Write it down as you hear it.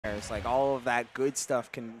It's like all of that good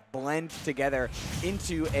stuff can blend together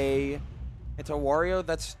into a Wario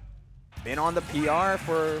that's been on the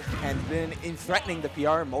PR and been threatening the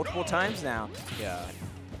PR multiple times now. Yeah.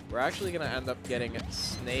 We're actually going to end up getting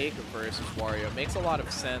Snake versus Wario. It makes a lot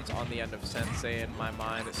of sense on the end of Sensei in my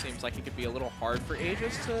mind. It seems like it could be a little hard for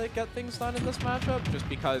Aegis to get things done in this matchup, just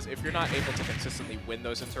because if you're not able to consistently win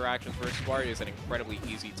those interactions versus Wario, it's an incredibly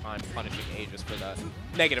easy time punishing Aegis for the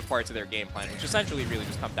negative parts of their game plan, which essentially really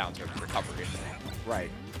just come down to recovery.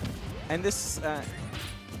 Right. And this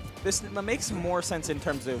makes more sense in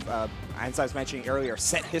terms of, as I was mentioning earlier,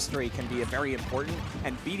 set history can be very important,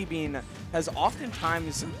 and BeatyBean has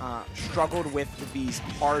oftentimes struggled with these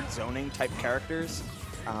hard zoning type characters,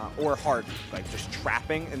 or hard, like just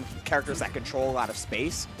trapping, and characters that control a lot of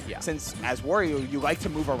space. Yeah. Since as Wario, you like to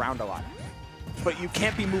move around a lot. But you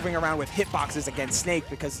can't be moving around with hitboxes against Snake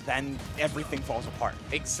because then everything falls apart.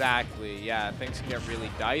 Exactly, yeah, things can get really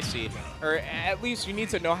dicey. Or at least you need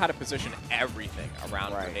to know how to position everything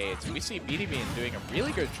around grenades. We see BeatyBean doing a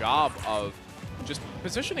really good job of just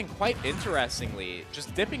positioning quite interestingly,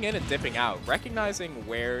 just dipping in and dipping out, recognizing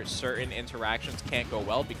where certain interactions can't go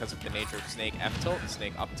well because of the nature of Snake F tilt and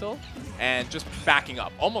Snake up tilt, and just backing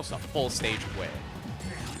up, almost a full stage away.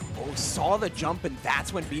 Oh, saw the jump, and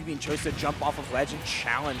that's when BeatyBean chose to jump off of ledge and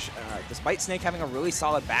challenge. Despite Snake having a really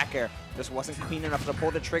solid back air, just wasn't clean enough to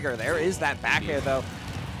pull the trigger. There is that back air, though.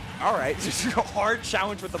 All right, just a hard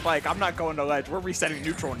challenge with the bike. I'm not going to ledge. We're resetting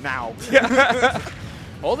neutral now.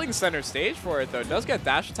 Holding center stage for it, though, does get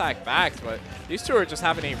dash attack back, but these two are just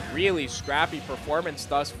having a really scrappy performance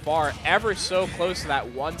thus far, ever so close to that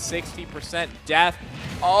 160% death.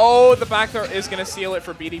 Oh, the back throw is going to seal it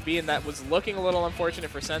for BeatyBean, and that was looking a little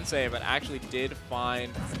unfortunate for Sensei, but actually did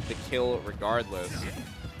find the kill regardless.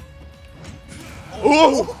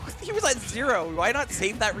 Oh, he was at 0. Why not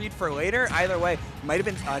save that read for later? Either way, might have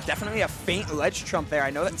been definitely a faint ledge trump there. I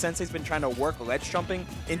know that Sensei's been trying to work ledge trumping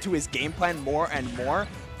into his game plan more and more,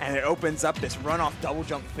 and it opens up this runoff double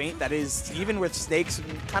jump feint that is, even with Snake's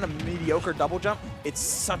kind of mediocre double jump, it's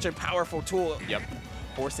such a powerful tool. Yep.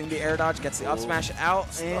 Forcing the air dodge, gets the up smash out,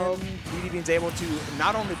 and BeatyBean's able to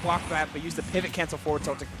not only block that, but use the pivot cancel forward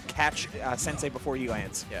tilt to catch Sensei before he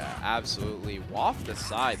lands. Yeah, absolutely. Waft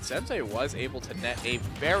aside, Sensei was able to net a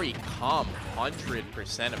very calm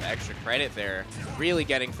 100% of extra credit there, really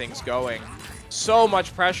getting things going. So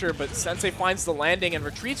much pressure, but Sensei finds the landing and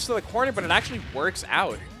retreats to the corner, but it actually works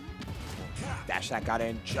out. Dash that got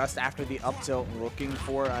in just after the up tilt, looking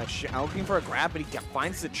for a grab, but he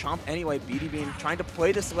finds the chomp anyway. BeatyBean trying to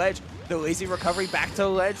play this ledge. The lazy recovery back to the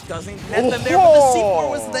ledge doesn't net them there, but the C4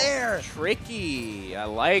 was there. Tricky. I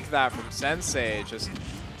like that from Sensei. Just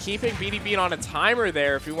keeping BeatyBean on a timer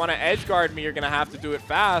there. If you want to edge guard me, you're going to have to do it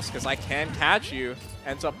fast because I can catch you.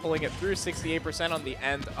 Ends up pulling it through 68% on the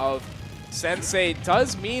end of Sensei.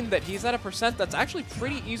 Does mean that he's at a percent that's actually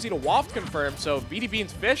pretty easy to waft confirm, so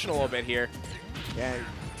BeatyBean's fishing a little bit here. Yeah,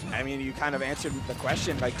 I mean, you kind of answered the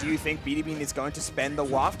question. Like, do you think BeatyBean is going to spend the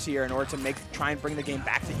waft here in order to try and bring the game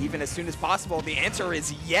back to even as soon as possible? The answer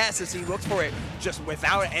is yes, as he looks for it just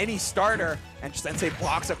without any starter, and Sensei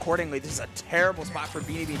blocks accordingly. This is a terrible spot for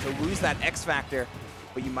BeatyBean to lose that X factor,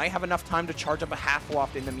 but you might have enough time to charge up a half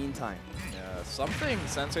waft in the meantime. Something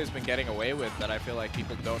Sensei's been getting away with that I feel like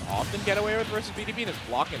people don't often get away with versus BeatyBean is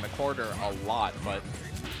blocking the corner a lot, but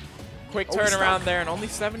quick turnaround there and only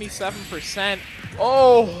 77%.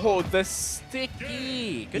 Oh, the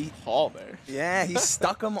sticky. Good call there. Yeah, he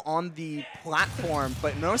stuck him on the platform,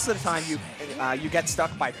 but most of the time you get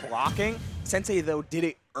stuck by blocking. Sensei, though, did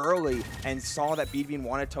it early and saw that BeatyBean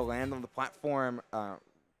wanted to land on the platform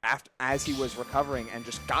as he was recovering and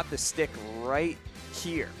just got the stick right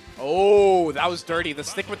here. Oh, that was dirty. The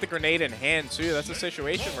stick with the grenade in hand, too. That's a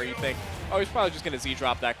situation where you think, oh, he's probably just going to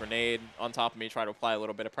Z-drop that grenade on top of me, try to apply a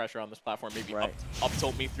little bit of pressure on this platform, maybe up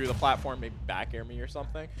tilt me through the platform, maybe back air me or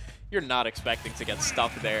something. You're not expecting to get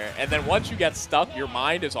stuck there. And then once you get stuck, your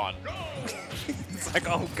mind is on. It's like,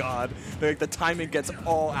 oh, God. Like, the timing gets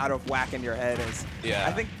all out of whack in your head. Yeah.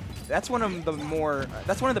 I think that's one of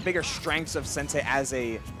the bigger strengths of Sensei as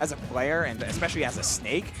a player, and especially as a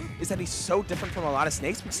Snake, is that he's so different from a lot of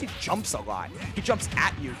Snakes because he jumps a lot. He jumps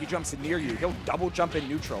at you, he jumps near you, he'll double jump in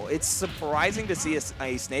neutral. It's surprising to see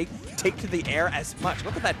a Snake take to the air as much.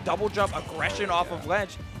 Look at that double jump aggression off of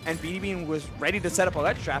ledge, and BeatyBean was ready to set up a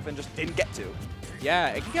ledge trap and just didn't get to.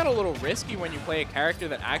 Yeah, it can get a little risky when you play a character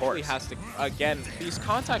that actually has to, again, these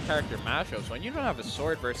contact character matchups, when you don't have a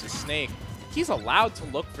sword versus Snake, he's allowed to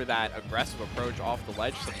look for that aggressive approach off the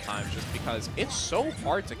ledge sometimes just because it's so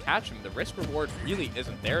hard to catch him. The risk reward really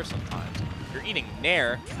isn't there sometimes. You're eating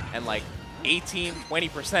Nair, and like 18,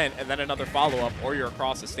 20%, and then another follow-up, or you're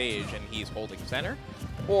across the stage and he's holding center,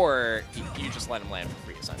 or you just let him land for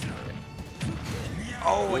free, essentially.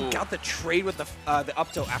 Oh, and got the trade with the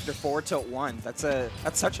up tilt after forward tilt 1. That's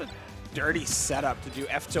such a dirty setup to do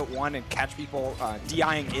F tilt 1 and catch people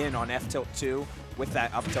DIing in on F tilt 2 with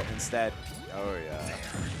that up tilt instead. Oh yeah,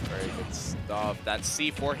 very good stuff. That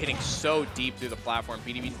C4 hitting so deep through the platform.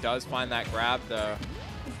 BeatyBean does find that grab though.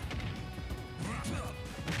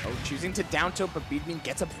 Oh, choosing to down tilt, but BeatyBean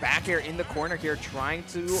gets a back air in the corner here, trying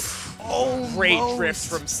to... Great drift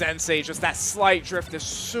from Sensei. Just that slight drift as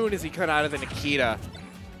soon as he cut out of the Nikita.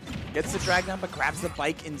 Gets the drag down, but grabs the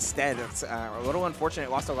bike instead. It's a little unfortunate.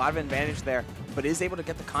 Lost a lot of advantage there, but is able to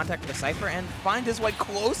get the contact with the Cypher and find his way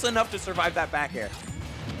close enough to survive that back air.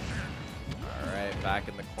 All right, back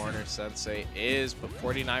in the corner, Sensei is, but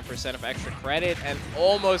 49% of extra credit and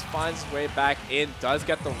almost finds his way back in. Does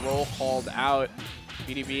get the roll called out.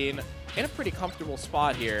 BeatyBean in a pretty comfortable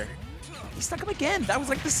spot here. He stuck him again. That was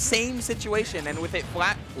like the same situation, and with it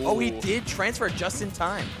flat, oh, he did transfer just in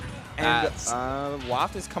time. And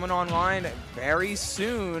Waft is coming online very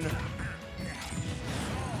soon.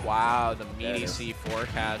 Wow, the meaty C4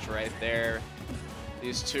 catch right there.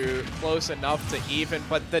 These two close enough to even,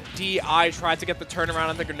 but the DI tried to get the turnaround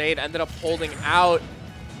on the grenade, ended up holding out.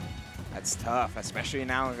 That's tough, especially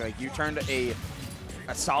now. Like, you turned a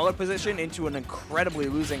solid position into an incredibly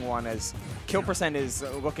losing one, as kill percent is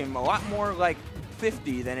looking a lot more like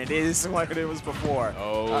 50 than it is like it was before.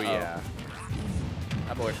 Oh, yeah.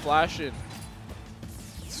 That boy flashing.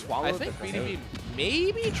 Swallowed. I think BeatyBean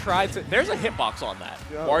maybe tried to... There's a hitbox on that.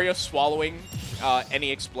 Wario swallowing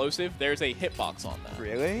any explosive, there's a hitbox on that.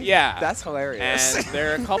 Really? Yeah. That's hilarious. And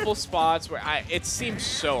there are a couple spots where it seems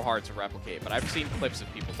so hard to replicate, but I've seen clips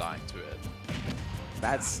of people dying to it.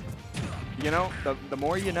 That's... You know, the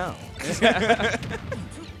more you know. That's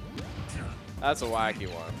a wacky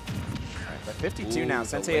one. All right, but 52 now.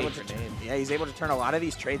 Sensei able to, he's able to turn a lot of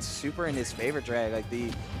these trades super in his favor. Drag, like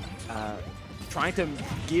the trying to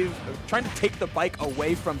take the bike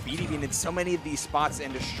away from BeatyBean in so many of these spots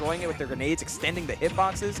and destroying it with their grenades, extending the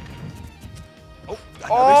hitboxes.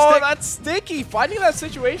 Oh, that's sticky. Finding that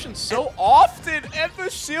situation so often, and the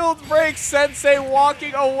shield breaks. Sensei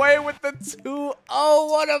walking away with the 2-0.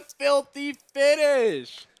 What a filthy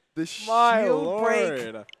finish. The shield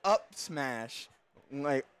break up smash.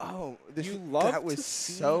 Like, oh, that was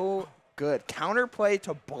so good. Counterplay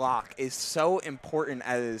to block is so important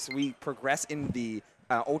as we progress in the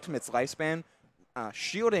Ultimate's lifespan.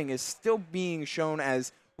 Shielding is still being shown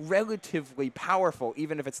as relatively powerful,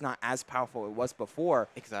 even if it's not as powerful it was before.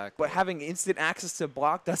 Exactly. But having instant access to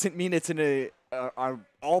block doesn't mean it's an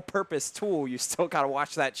all-purpose tool. You still got to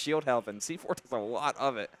watch that shield health, and C4 does a lot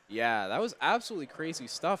of it. Yeah, that was absolutely crazy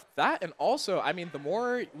stuff. That, and also, I mean, the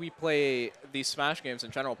more we play these Smash games in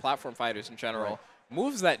general, platform fighters in general,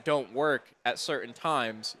 moves that don't work at certain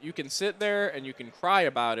times, you can sit there and you can cry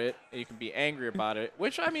about it, and you can be angry about it,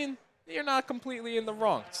 which, I mean, you're not completely in the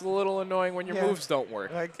wrong. It's a little annoying when your moves don't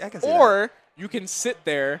work. I can see or you can sit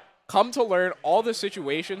there, come to learn all the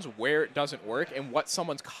situations where it doesn't work and what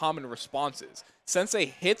someone's common response is. Sensei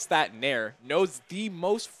hits that Nair, knows the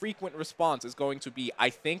most frequent response is going to be, I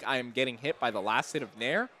think I am getting hit by the last hit of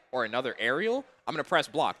Nair or another aerial. I'm going to press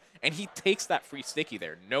block. And he takes that free sticky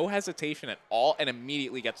there. No hesitation at all, and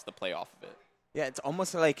immediately gets the play off of it. Yeah, it's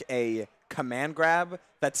almost like a command grab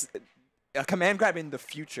that's... A command grab in the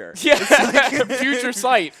future. Yeah, like future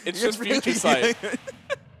sight. It's just future sight.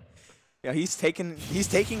 Yeah, he's taking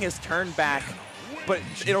his turn back, but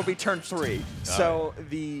it'll be turn 3. So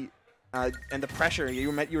the and the pressure you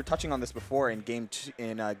were touching on this before in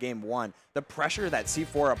game 1. The pressure that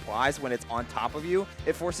C4 applies when it's on top of you,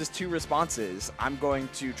 it forces 2 responses. I'm going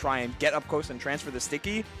to try and get up close and transfer the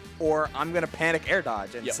sticky, or I'm going to panic air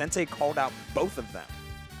dodge. And Sensei called out both of them.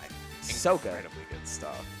 So good. Incredibly good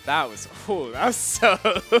stuff. That was so... That was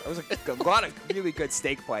a lot of really good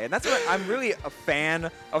stake play. And that's what I'm really a fan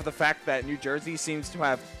of, the fact that New Jersey seems to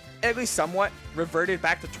have at least somewhat reverted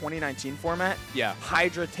back to 2019 format. Yeah.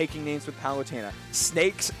 Hydra taking names with Palutena.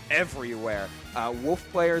 Snakes everywhere. Wolf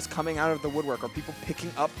players coming out of the woodwork, or people picking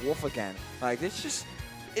up Wolf again. Like, it's just...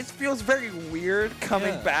 It feels very weird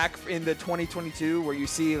coming back into 2022 where you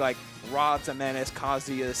see, like, Rod, Menace,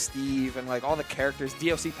 Kazuya, Steve, and, like, all the characters,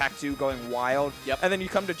 DLC Pack 2 going wild. Yep. And then you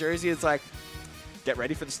come to Jersey, it's like, get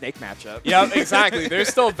ready for the Snake matchup. Yep, exactly. There's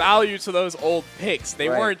still value to those old picks. They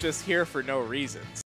weren't just here for no reasons.